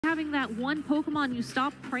having that one Pokemon you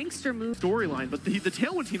stop prankster move. Storyline, but the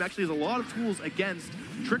Tailwind team actually has a lot of tools against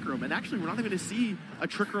Trick Room, and actually we're not even going to see a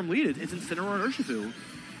Trick Room lead. It's Incineroar and Urshifu.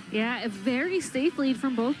 Yeah, a very safe lead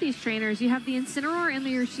from both these trainers. You have the Incineroar and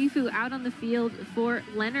the Urshifu out on the field for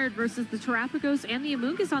Leonard versus the Terapagos and the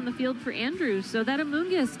Amoonguss on the field for Andrew. So that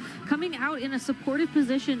Amoonguss coming out in a supportive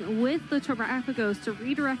position with the Terapagos to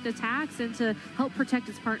redirect attacks and to help protect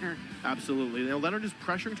its partner. Absolutely. Now Leonard is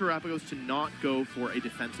pressuring Terapagos to not go for a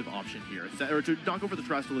defensive option here, or to not go for the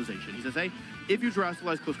Terastallization. He says, hey, if you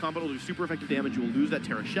Terastallize close combat, it'll do super effective damage. You will lose that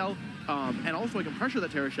Terra Shell, and also I can pressure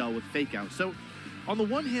that Terra Shell with Fake Out. So on the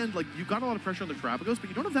one hand, like, you've got a lot of pressure on the Terapagos, but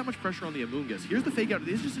you don't have that much pressure on the Amoonguss. Here's the Fake Out. It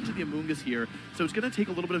is just into the Amoonguss here, so it's going to take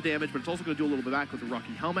a little bit of damage, but it's also going to do a little bit back with the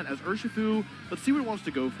Rocky Helmet. As Urshifu, let's see what it wants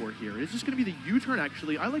to go for here. It's just going to be the U-turn,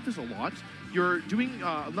 actually. I like this a lot. You're doing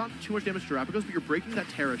not too much damage to Terapagos, but you're breaking that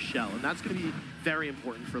Terra Shell, and that's going to be very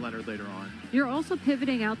important for Leonard later on. You're also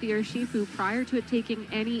pivoting out the Urshifu prior to it taking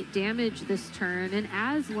any damage this turn, and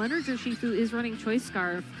as Leonard's Urshifu is running Choice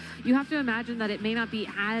Scarf, you have to imagine that it may not be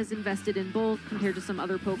as invested in bulk compared to some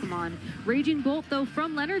other Pokemon. Raging Bolt, though,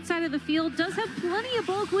 from Leonard's side of the field, does have plenty of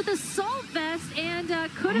bulk with Assault Vest, and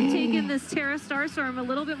could have taken this Terra Starstorm a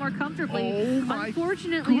little bit more comfortably.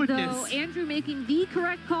 Unfortunately, though, Andrew making the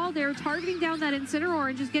correct call there, targeting down that Incineroar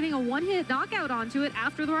and just getting a one-hit knockout onto it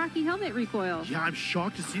after the Rocky Helmet recoil. Yeah, I'm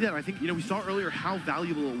shocked to see that. I think, you know, we saw earlier how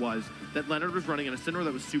valuable it was that Leonard was running an Incineroar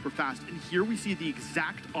that was super fast, and here we see the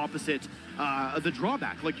exact opposite of the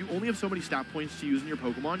drawback. Like, you only have so many stat points to use in your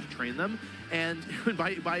Pokemon to train them, and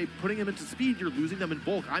by putting them into speed, you're losing them in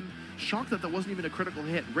bulk. I'm shocked that that wasn't even a critical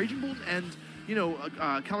hit. Raging Bolt and, you know,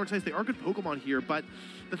 Calyrex Ice, they are good Pokemon here, but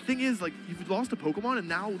the thing is, like, you've lost a Pokemon, and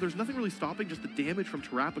now there's nothing really stopping just the damage from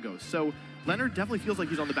Terapagos. So Leonard definitely feels like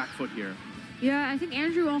he's on the back foot here. Yeah, I think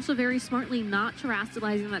Andrew also very smartly not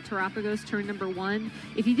Terastallizing that Terapagos turn number one.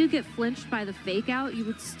 If you did get flinched by the Fake Out, you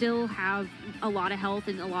would still have a lot of health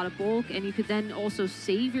and a lot of bulk, and you could then also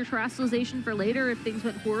save your Terastallization for later if things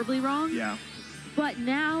went horribly wrong. Yeah. But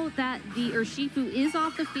now that the Urshifu is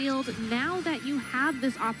off the field, now that you have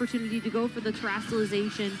this opportunity to go for the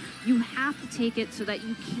Terastallization, you have to take it so that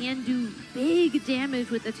you can do big damage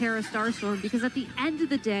with the Terra Starstorm, because at the end of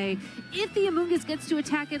the day, if the Amoonguss gets to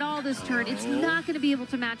attack at all this turn, it's not going to be able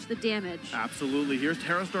to match the damage. Absolutely. Here's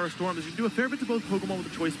Terra Starstorm. This can do a fair bit to both Pokemon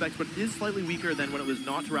with the choice specs, but it is slightly weaker than when it was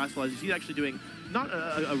not Terastallized. You see it actually doing not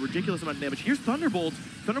a ridiculous amount of damage. Here's Thunderbolt.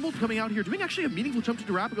 Thunderbolt coming out here, doing actually a meaningful jump to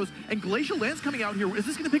Terapagos, and Glacial Lance coming out here. Is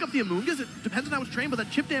this going to pick up the Amoonguss? It depends on how it's trained, but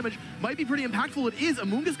that chip damage might be pretty impactful. It is.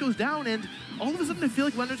 Amoonguss goes down, and all of a sudden I feel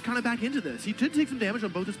like Leonard's kind of back into this. He did take some damage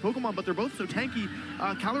on both his Pokemon, but they're both so tanky.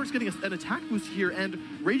 Calyrex getting an attack boost here, and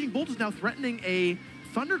Raging Bolt is now threatening a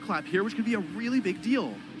Thunderclap here, which could be a really big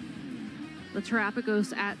deal. The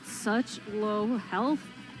Terapagos at such low health,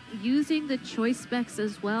 using the choice specs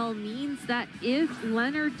as well, means that if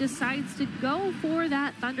Leonard decides to go for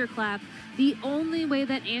that Thunderclap, the only way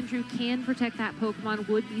that Andrew can protect that Pokemon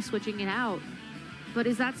would be switching it out. But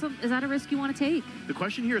is that a risk you want to take? The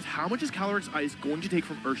question here is, how much is Calyrex Ice going to take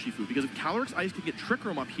from Urshifu? Because if Calyrex Ice can get Trick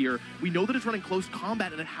Room up here, we know that it's running close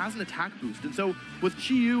combat and it has an attack boost. And so with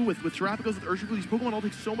Chi-Yu, with Terapagos, with Urshifu, these Pokemon all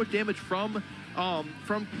take so much damage from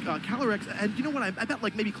Calyrex. And you know what? I bet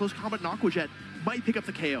like maybe close combat and Aqua Jet might pick up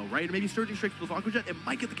the KO, right? Maybe Surging Strike with Aqua Jet, it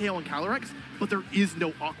might get the KO on Calyrex, but there is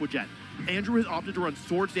no Aqua Jet. Andrew has opted to run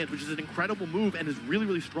Swords Dance, which is an incredible move and is really,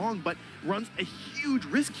 really strong, but runs a huge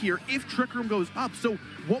risk here if Trick Room goes up. So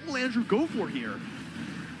what will Andrew go for here?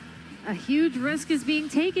 A huge risk is being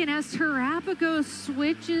taken as Terapagos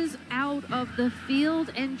switches out of the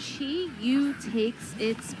field and Chi-Yu takes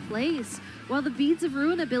its place. While the Beads of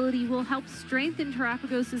Ruin ability will help strengthen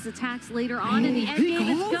Terapagos' attacks later on in the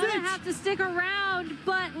endgame, it's gonna have to stick around,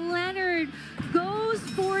 but Leonard goes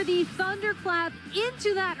for the Thunderclap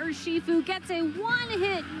into that Urshifu, gets a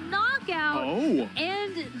one-hit knockout,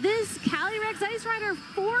 and this Calyrex Ice Rider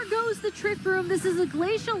foregoes the Trick Room. This is a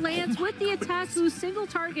Glacial Lance with the attack whose single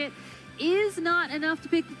target is not enough to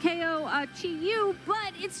pick the KO Chi-Yu,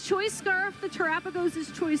 but it's Choice Scarf, the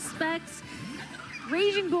Terapagos' choice specs.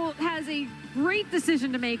 Raging Bolt has a great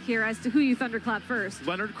decision to make here as to who you Thunderclap first.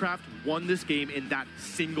 Leonard Kraft won this game in that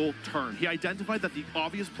single turn. He identified that the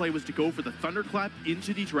obvious play was to go for the Thunderclap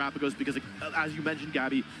into the Terapagos because, as you mentioned,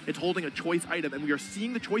 Gabby, it's holding a choice item, and we are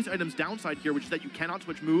seeing the choice item's downside here, which is that you cannot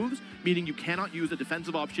switch moves, meaning you cannot use a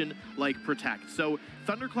defensive option like Protect. So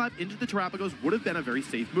Thunderclap into the Terapagos would have been a very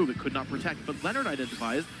safe move. It could not protect, but Leonard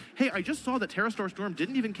identifies, hey, I just saw that Terra Starstorm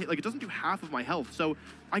didn't even, like, it doesn't do half of my health, so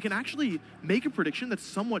I can actually make a prediction that's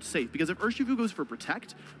somewhat safe, because if Urshifu Urshifu goes for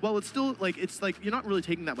Protect, well, it's still, like, you're not really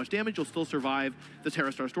taking that much damage. You'll still survive the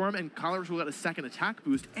Terrastar Storm, and Calyrex will get a second attack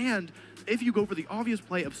boost. And if you go for the obvious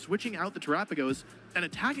play of switching out the Terrapagos and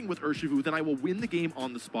attacking with Urshifu, then I will win the game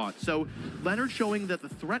on the spot. So Leonard showing that the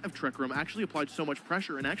threat of Trick Room actually applied so much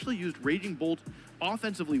pressure and actually used Raging Bolt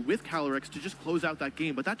offensively with Calyrex to just close out that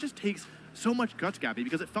game. But that just takes so much guts, Gabby,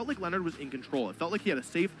 because it felt like Leonard was in control. It felt like he had a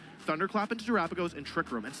safe Thunderclap into Terrapagos and Trick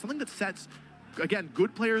Room, and something that sets, again,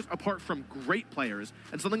 good players apart from great players,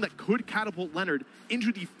 and something that could catapult Leonard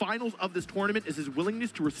into the finals of this tournament is his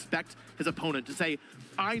willingness to respect his opponent, to say,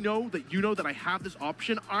 I know that you know that I have this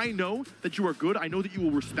option, I know that you are good, I know that you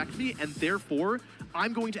will respect me, and therefore,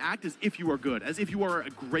 I'm going to act as if you are good, as if you are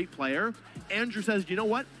a great player. Andrew says, you know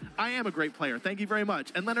what? I am a great player, thank you very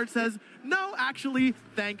much. And Leonard says, no, actually,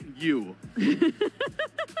 thank you.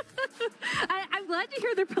 I'm glad to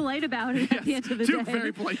hear they're polite about it at the end of the day. Two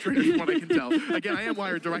very polite trainers, from what I can tell. Again, I am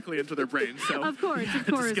wired directly into their brains, so. Of course.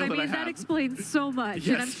 I mean, that explains so much,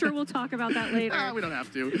 and I'm sure we'll talk about that later. We don't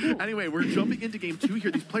have to. Anyway, we're jumping into game 2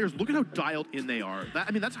 here. These players, look at how dialed in they are.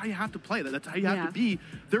 I mean, that's how you have to play. That's how you have to be.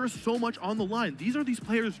 There is so much on the line. These are these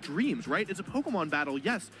players' dreams, right? It's a Pokemon battle,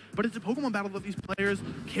 yes, but it's a Pokemon battle that these players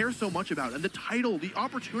care so much about. And the title, the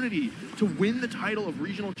opportunity to win the title of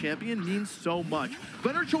regional champion means so much.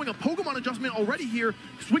 Leonard showing a Pokemon adjustment already here,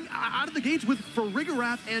 swing out of the gates with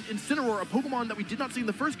Farigiraf and Incineroar, a Pokemon that we did not see in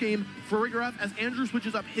the first game. Farigiraf as Andrew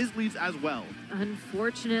switches up his leads as well.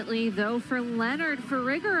 Unfortunately, though, for Leonard,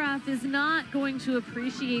 Farigiraf is not going to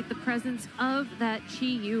appreciate the presence of that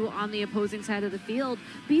Chi-Yu on the opposing side of the field.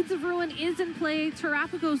 Beads of Ruin is in play.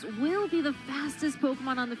 Terrapagos will be the fastest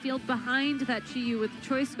Pokemon on the field behind that Chi-Yu with the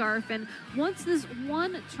Choice Scarf. And once this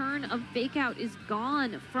one turn of Fake Out is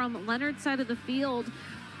gone from Leonard's side of the field,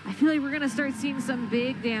 I feel like we're going to start seeing some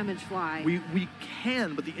big damage fly. We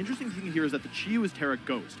can, but the interesting thing here is that the Chi-Yu is Terra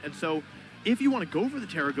Ghost. And so if you want to go for the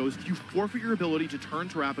Terra Ghost, you forfeit your ability to turn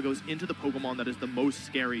Terrapagos into the Pokemon that is the most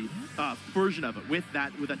scary version of it, with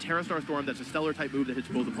that Terrastar Storm that's a Stellar type move that hits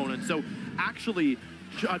both opponents. So actually,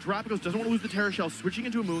 Terrapagos doesn't want to lose the Terra Shell, switching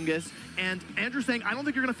into Amoonguss, and Andrew's saying, I don't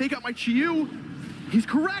think you're going to fake out my Chi-Yu. He's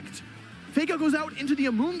correct. Fake Out goes out into the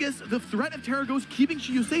Amoonguss, the threat of Terra Ghost keeping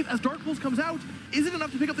Chi-Yu safe as Dark Pulse comes out. Is it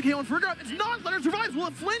enough to pick up the KO on Farigiraf? It's not! Leonard survives! Will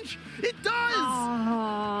it flinch? It does!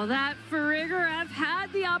 Oh, that Farigiraf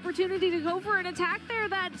had the opportunity to go for an attack there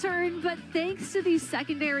that turn, but thanks to the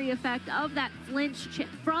secondary effect of that flinch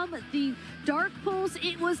from the Dark Pulse,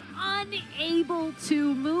 it was unable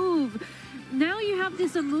to move. Now you have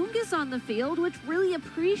this Amoonguss on the field, which really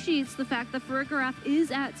appreciates the fact that Farigiraf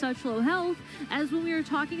is at such low health. As when we were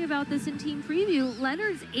talking about this in Team Preview,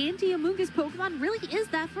 Leonard's anti-Amoonguss Pokemon really is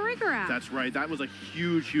that Farigiraf. That's right. That was a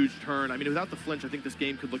huge, huge turn. I mean, without the flinch, I think this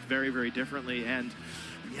game could look very, very differently. And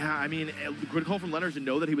yeah, I mean, a good call from Leonard to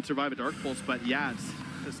know that he would survive a Dark Pulse, but yeah,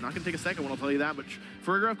 it's not going to take a second one, I'll tell you that. But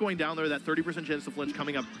Farigiraf going down there, that 30% chance to flinch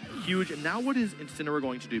coming up huge. And now what is Incineroar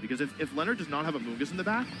going to do? Because if Leonard does not have a Amoonguss in the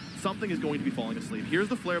back, something is going to be falling asleep. Here's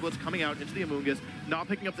the Flare Blitz coming out into the Amoonguss, not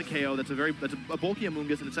picking up the KO. That's a bulky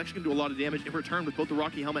Amoonguss, and it's actually going to do a lot of damage in return with both the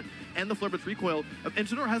Rocky Helmet and the Flare Blitz recoil.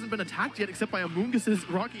 Incineroar hasn't been attacked yet except by Amoonguss's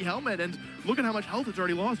Rocky Helmet, and look at how much health it's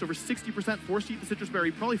already lost. Over 60% forced to eat the Citrus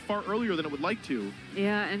Berry, probably far earlier than it would like to.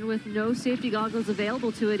 Yeah, and with no safety goggles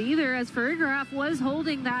available to it either, as Farigiraf was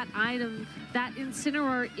holding that item, that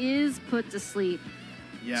Incineroar is put to sleep.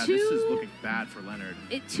 Yeah, this is looking bad for Leonard.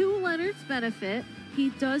 To Leonard's benefit, he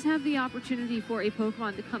does have the opportunity for a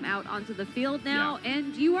Pokemon to come out onto the field now,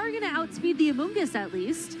 and you are going to outspeed the Amoonguss at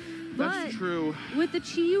least. That's true. With the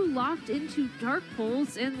Chi-Yu locked into Dark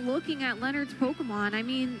Pulse and looking at Leonard's Pokemon, I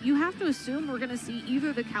mean, you have to assume we're going to see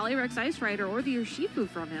either the Calyrex Ice Rider or the Urshifu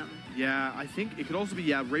from him. Yeah, I think it could also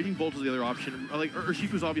be, Raging Bolt is the other option. Like,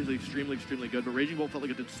 Urshifu's obviously extremely, extremely good, but Raging Bolt felt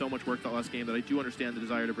like it did so much work that last game that I do understand the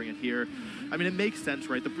desire to bring it here. I mean, it makes sense,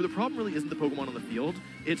 right? The problem really isn't the Pokemon on the field,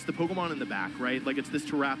 it's the Pokemon in the back, right? Like, it's this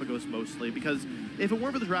Terrapagos mostly, because if it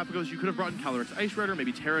weren't for the Terrapagos, you could have brought in Calyrex Ice Rider,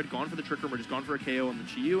 maybe Terra had gone for the Trick Room or just gone for a KO on the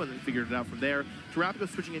Chi-Yu and then figured it out from there.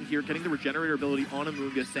 Terrapagos switching in here, getting the Regenerator ability on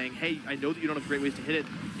Amoonguss, saying, hey, I know that you don't have great ways to hit it.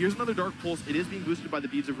 Here's another Dark Pulse. It is being boosted by the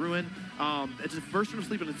Beads of Ruin. It's his first turn of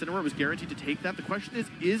sleep, and Incineroar was guaranteed to take that. The question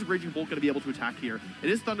is Raging Bolt going to be able to attack here?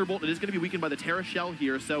 It is Thunderbolt. It is going to be weakened by the Terra Shell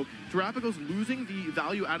here. So Terrapagos losing the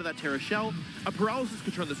value out of that Terra Shell. A Paralysis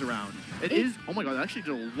could turn this around. It is, oh my god, that actually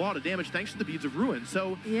did a lot of damage thanks to the Beads of Ruin.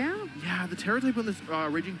 So yeah, the Terra type on this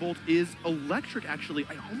Raging Bolt is electric, actually.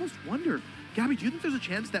 I almost wonder, Gabby, do you think there's a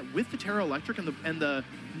chance that with the Terra Electric and the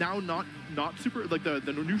now not super, like the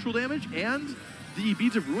neutral damage and the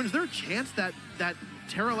Beads of Ruin, is there a chance that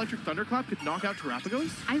Terra Electric Thunderclap could knock out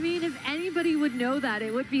Terrapagos? I mean, if anybody would know that,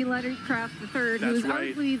 it would be Leonard Kraft III, who is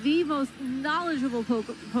arguably the most knowledgeable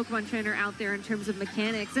Pokemon trainer out there in terms of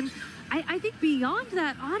mechanics. And I think beyond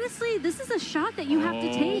that, honestly, this is a shot that you have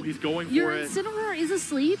to take. He's going for Your it. Incineroar is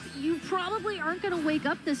asleep. You probably aren't going to wake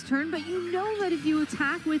up this turn, but you know that if you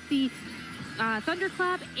attack with the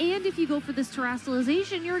Thunderclap, and if you go for this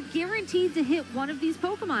Terastallization, you're guaranteed to hit one of these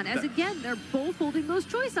Pokemon, as again, they're both holding those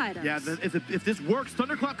choice items. Yeah, if this works,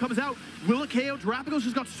 Thunderclap comes out, will it KO? Terrapagos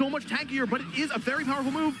just got so much tankier, but it is a very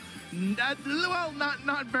powerful move. Well,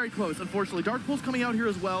 not very close, unfortunately. Dark Pulse coming out here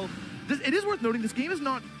as well. It is worth noting, this game is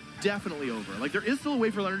not definitely over. Like, there is still a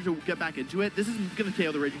way for Leonard to get back into it. This is going to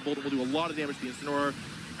KO the Raging Bolt and will do a lot of damage to the Incineroar.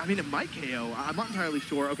 I mean, it might KO. I'm not entirely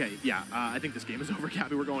sure. Okay, yeah, I think this game is over,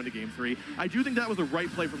 Gabby. We're going to game 3. I do think that was the right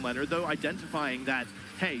play from Leonard, though, identifying that,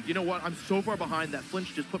 hey, you know what? I'm so far behind. That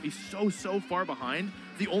flinch just put me so far behind.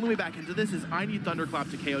 The only way back into this is I need Thunderclap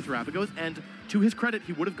to KO Terrapagos, and to his credit,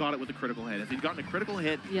 he would have got it with a critical hit. If he'd gotten a critical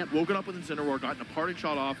hit, woken up with Incineroar, gotten a parting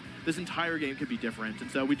shot off, this entire game could be different. And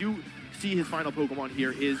so we do see his final Pokemon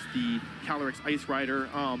here is the Calyrex Ice Rider.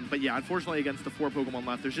 But yeah, unfortunately against the 4 Pokemon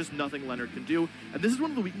left, there's just nothing Leonard can do. And this is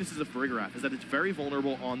one of the weaknesses of Farigiraf, is that it's very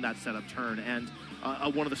vulnerable on that setup turn. And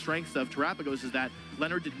one of the strengths of Terrapagos is that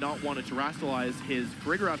Leonard did not want to Terastallize his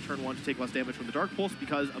Farigiraf turn 1 to take less damage from the Dark Pulse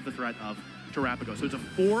because of the threat of Terrapagos. So it's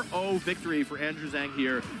a 4-0 victory for Andrew Zheng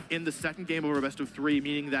here in the second game of our best of 3,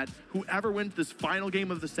 meaning that whoever wins this final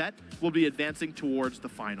game of the set will be advancing towards the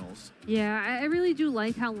finals. Yeah, I really do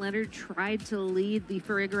like how Leonard tried to lead the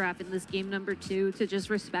Farigiraf in this game number 2 to just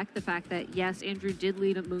respect the fact that, yes, Andrew did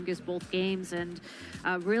lead Amoonguss both games and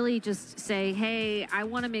really just say, hey, I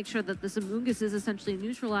want to make sure that this Amoonguss is essentially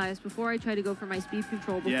neutralized before I try to go for my speed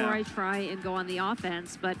control, before I try and go on the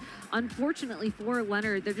offense. But unfortunately for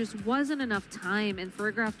Leonard, there just wasn't enough time, and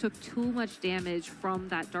Farigiraf took too much damage from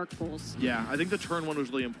that Dark Pulse. Yeah, I think the turn 1 was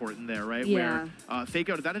really important there, right? Yeah. Where Fake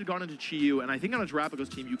Out, if that had gone into Chi-Yu, and I think on a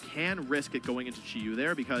Terrapagos team, you can risk it going into Chi-Yu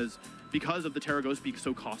there because of the Terra Ghost being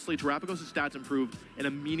so costly. Terrapagos' stats improve in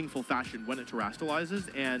a meaningful fashion when it Terastallizes,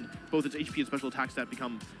 and both its HP and special attack stat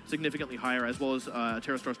become significantly higher, as well as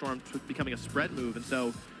Terra Star Storm becoming a spread move. And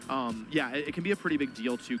so, yeah, it can be a pretty big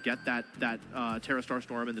deal to get that Terra Star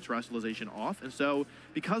Storm and the Terastallization off. And so,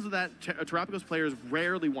 because of that, Terrapagos players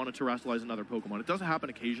rarely want to Terastallize another Pokemon. It does happen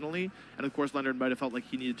occasionally, and of course, Leonard might have felt like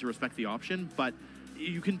he needed to respect the option, but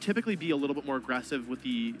you can typically be a little bit more aggressive with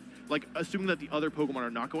the, like, assuming that the other Pokemon are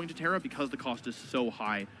not going to Terra because the cost is so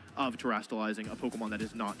high of Terastallizing a Pokemon that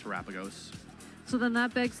is not Terrapagos. So then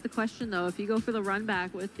that begs the question, though, if you go for the run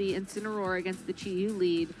back with the Incineroar against the Chi-Yu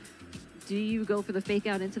lead, do you go for the Fake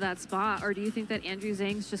Out into that spot, or do you think that Andrew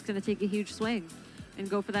Zhang's just going to take a huge swing and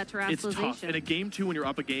go for that Terastallization? It's tough. In a game 2, when you're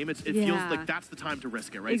up a game, it feels like that's the time to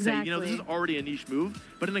risk it, right? Exactly. Say, you know, this is already a niche move,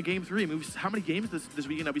 but in a game 3, I mean, how many games this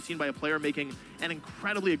weekend have we seen by a player making an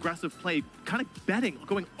incredibly aggressive play, kind of betting,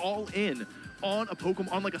 going all in on a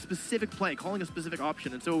Pokemon, on like a specific play, calling a specific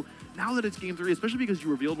option. And so now that it's game 3, especially because you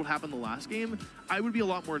revealed what happened the last game, I would be a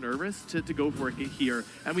lot more nervous to go for it here.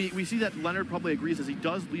 And we see that Leonard probably agrees, as he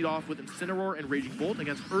does lead off with Incineroar and Raging Bolt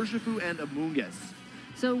against Urshifu and Amoonguss.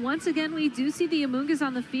 So once again, we do see the Amoonguss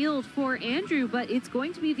on the field for Andrew, but it's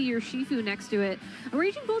going to be the Urshifu next to it. A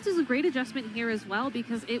Raging Bolt is a great adjustment here as well,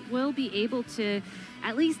 because it will be able to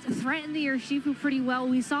at least threaten the Urshifu pretty well.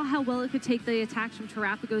 We saw how well it could take the attacks from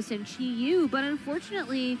Terrapagos and Chi-Yu, but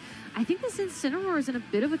unfortunately, I think this Incineroar is in a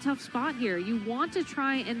bit of a tough spot here. You want to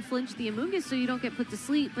try and flinch the Amoonguss so you don't get put to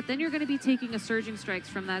sleep, but then you're going to be taking a Surging Strikes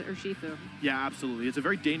from that Urshifu. Yeah, absolutely. It's a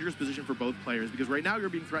very dangerous position for both players, because right now you're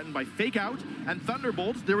being threatened by Fake Out and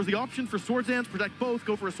Thunderbolt. There was the option for Swords Dance, protect both,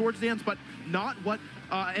 go for a Swords Dance, but not what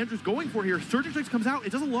Andrew's going for here. Surging Strikes comes out.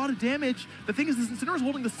 It does a lot of damage. The thing is, this Incineroar's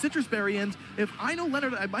holding the Citrus Berry, and if I know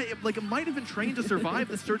Leonard, it might have been trained to survive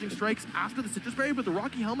the Surging Strikes after the Citrus Berry, but the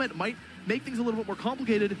Rocky Helmet might make things a little bit more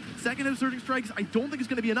complicated. Second of Surging Strikes, I don't think it's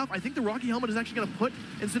going to be enough. I think the Rocky Helmet is actually going to put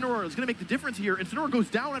Incineroar, it's going to make the difference here. Incineroar goes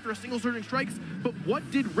down after a single Surging Strikes, but what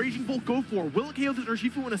did Raging Bolt go for? Will it KO this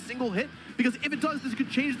Urshifu in a single hit? Because if it does, this could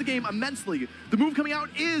change the game immensely. The move coming out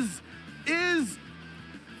is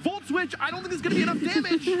Volt Switch. I don't think there's going to be enough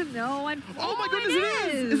damage. No, oh my goodness,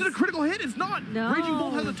 it is. Is it a critical hit? It's not. No. Raging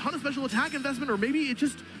Bolt has a ton of special attack investment, or maybe it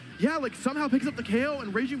just, yeah, like somehow picks up the KO,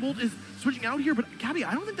 and Raging Bolt is switching out here. But Gabby,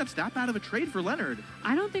 I don't think that's that bad of a trade for Leonard.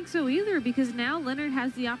 I don't think so either, because now Leonard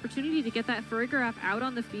has the opportunity to get that Farigiraf out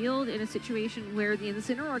on the field in a situation where the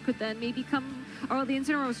Incineroar could then maybe come, or the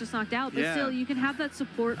Incineroar was just knocked out, but still you can have that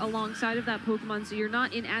support alongside of that Pokemon, so you're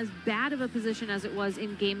not in as bad of a position as it was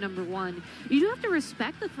in game number 1. You do have to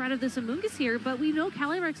respect the threat of this Amoonguss here, but we know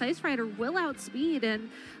Calyrex Ice Rider will outspeed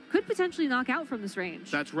and could potentially knock out from this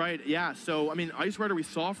range. That's right, yeah. So, I mean, Ice Rider we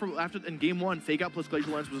saw from in game 1, Fake Out plus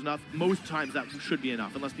Glacial Lens was enough. Most times that should be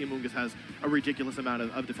enough, unless the Amoonguss has a ridiculous amount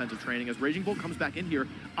of defensive training. As Raging Bolt comes back in here,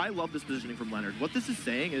 I love this positioning from Leonard. What this is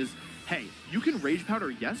saying is, hey, you can Rage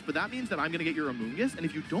Powder, yes, but that means that I'm going to get your Amoonguss, and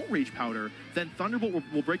if you don't Rage Powder, then Thunderbolt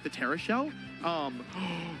will break the Terra Shell.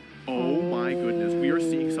 Oh my goodness, we are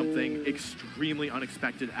seeing something extremely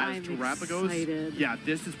unexpected as Terrapagos. Yeah,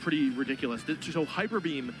 this is pretty ridiculous. So Hyper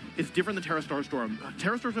Beam is different than Terra Starstorm.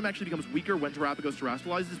 Terra Starstorm actually becomes weaker when Terrapagos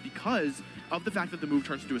terastallizes because of the fact that the move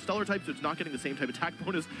turns into a Stellar type, so it's not getting the same type attack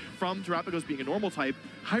bonus from Terrapagos being a normal type.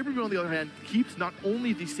 Hyper Beam, on the other hand, keeps not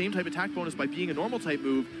only the same type attack bonus by being a normal type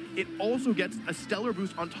move, it also gets a Stellar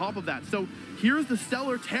boost on top of that. So here's the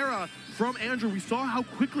Stellar Terra from Andrew. We saw how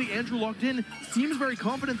quickly Andrew locked in. Seems very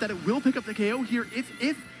confident that it will pick up the KO here if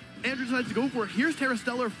Andrew decides to go for it. Here's Terra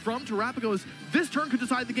Stellar from Terrapagos. This turn could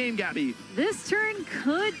decide the game, Gabby. This turn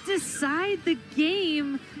could decide the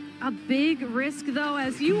game. A big risk, though,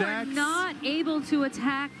 as you are not able to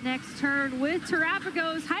attack next turn with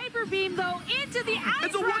Terrapagos. Hyper Beam, though, into the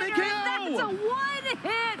Ice Rider. That's a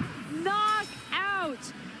one-hit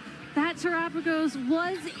knockout. That Terrapagos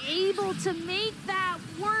was able to make that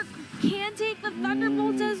work. Can take the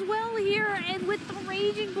Thunderbolt as well here, and with the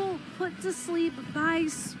Raging Bolt put to sleep by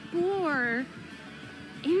Spore,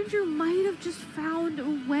 Andrew might have just found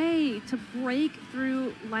a way to break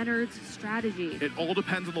through Leonard's strategy. It all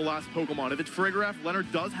depends on the last Pokemon. If it's Farigiraf,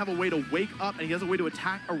 Leonard does have a way to wake up, and he has a way to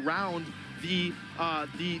attack around the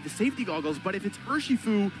safety goggles, but if it's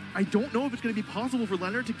Urshifu, I don't know if it's going to be possible for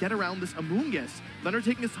Leonard to get around this Amoonguss. Leonard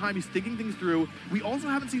taking his time, he's thinking things through. We also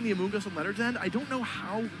haven't seen the Amoonguss on Leonard's end. I don't know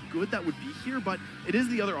how good that would be here, but it is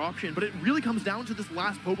the other option. But it really comes down to this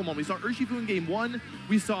last Pokemon. We saw Urshifu in game 1,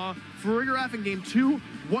 we saw Farigiraf in game 2.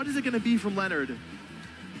 What is it going to be from Leonard?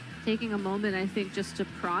 Taking a moment, I think, just to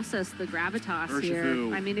process the gravitas Urshifu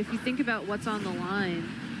here. I mean, if you think about what's on the line,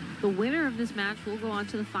 the winner of this match will go on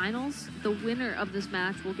to the finals. The winner of this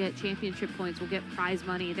match will get championship points, will get prize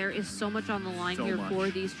money. There is so much on the line here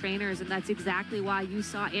for these trainers, and that's exactly why you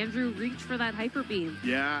saw Andrew reach for that Hyper Beam.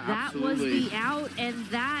 Yeah, that was the out, and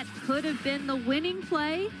that could have been the winning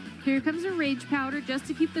play. Here comes a Rage Powder just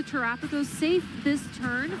to keep the Terrapagos safe this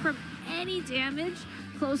turn from any damage.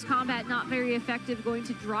 Close combat, not very effective, going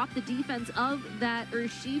to drop the defense of that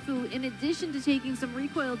Urshifu, in addition to taking some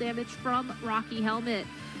recoil damage from Rocky Helmet.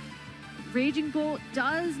 Raging Bolt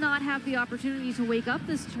does not have the opportunity to wake up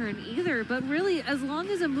this turn either, but really, as long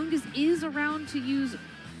as Amoonguss is around to use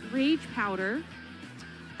Rage Powder,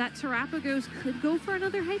 that Terrapagos could go for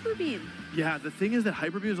another Hyper Beam. Yeah, the thing is that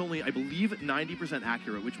Hyper Beam is only, I believe, 90%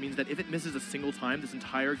 accurate, which means that if it misses a single time, this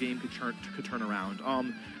entire game could turn around.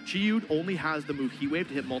 Chi-Yu only has the move Heat Wave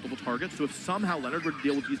to hit multiple targets, so if somehow Leonard were to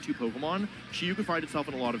deal with these two Pokemon, Chi-Yu could find itself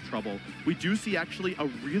in a lot of trouble. We do see actually a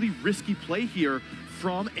really risky play here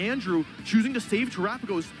from Andrew, choosing to save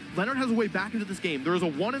Terrapagos. Leonard has a way back into this game. There is a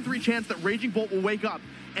 1 in 3 chance that Raging Bolt will wake up.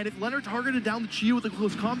 And if Leonard targeted down the Chi-Yu with a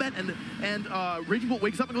close combat and Raging Bolt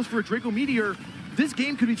wakes up and goes for a Draco Meteor, this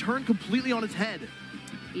game could be turned completely on its head.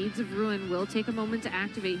 Beads of Ruin will take a moment to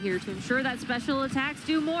activate here to ensure that special attacks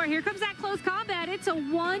do more. Here comes that close combat. It's a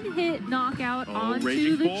one-hit knockout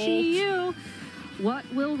onto the Chi-Yu. What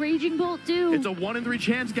will Raging Bolt do? It's a 1 in 3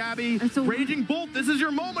 chance, Gabby. Raging Bolt, this is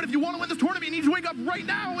your moment. If you want to win this tournament, you need to wake up right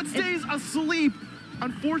now. It stays asleep.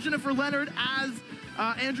 Unfortunate for Leonard as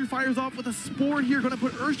Andrew fires off with a Spore here, going to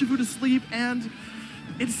put Urshifu to sleep, and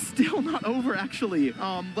it's still not over, actually.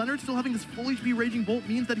 Leonard still having this full HP Raging Bolt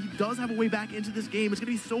means that he does have a way back into this game. It's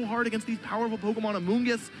going to be so hard against these powerful Pokemon,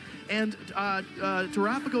 Amoonguss and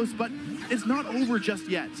Terrapagos, but it's not over just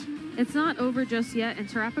yet. It's not over just yet, and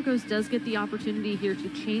Terrapagos does get the opportunity here to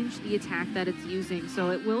change the attack that it's using,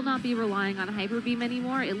 so it will not be relying on Hyper Beam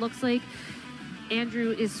anymore. It looks like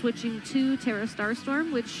Andrew is switching to Terra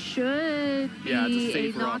Starstorm, which should be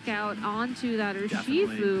a knockout onto that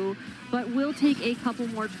Urshifu. but will take a couple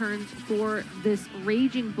more turns for this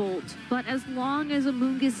Raging Bolt. But as long as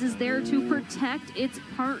Amoonguss is there to protect its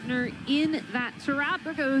partner in that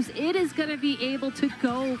Terrapagos, it is going to be able to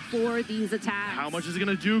go for these attacks. How much is it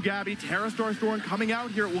going to do, Gabby? Terra Star Storm coming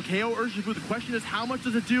out here. It will KO Urshifu. The question is, how much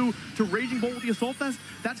does it do to Raging Bolt with the Assault Vest?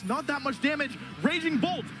 That's not that much damage. Raging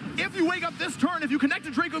Bolt, if you wake up this turn, if you connect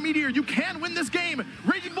a Draco Meteor, you can win this game.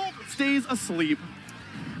 Raging Bolt stays asleep.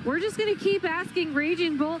 We're just going to keep asking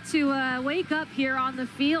Raging Bolt to wake up here on the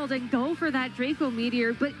field and go for that Draco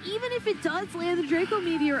Meteor. But even if it does land the Draco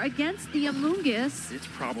Meteor against the Amoonguss, it's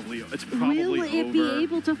probably will it over. be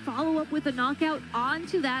able to follow up with a knockout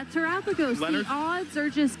onto that Terrapagos? Leonard, the odds are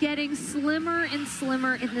just getting slimmer and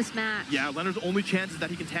slimmer in this match. Yeah, Leonard's only chance is that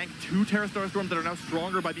he can tank 2 Terra Star Storms that are now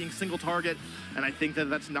stronger by being single target, and I think that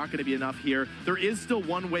that's not going to be enough here. There is still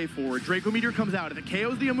one way forward. Draco Meteor comes out. If it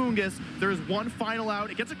KOs the Amoonguss, there is one final out.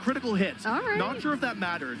 It gets a critical hit. All right. Not sure if that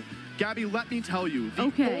mattered. Gabby, let me tell you,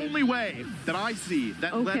 the only way that I see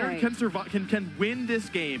that Leonard can survive, can win this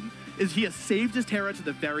game is he has saved his Terra to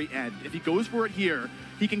the very end. If he goes for it here,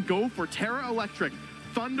 he can go for Terra Electric,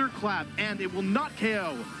 Thunderclap, and it will not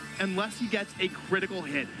KO unless he gets a critical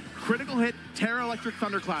hit. Critical hit, Terra Electric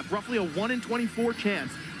Thunderclap, roughly a 1 in 24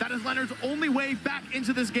 chance. That is Leonard's only way back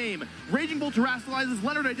into this game. Raging Bolt terastallizes.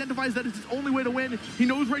 Leonard identifies that it's his only way to win. He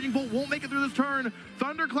knows Raging Bolt won't make it through this turn.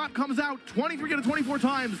 Thunderclap comes out 23 out of 24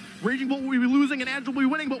 times. Raging Bolt will be losing and Angel will be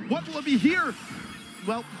winning, but what will it be here?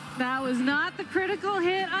 Well, that was not the critical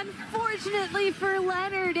hit, unfortunately for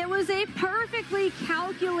Leonard. It was a perfectly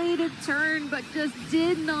calculated turn, but just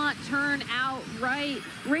did not turn out right.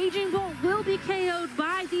 Raging Bolt will be KO'd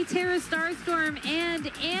by the Terra Starstorm,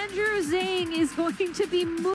 and Andrew Zheng is going to be moving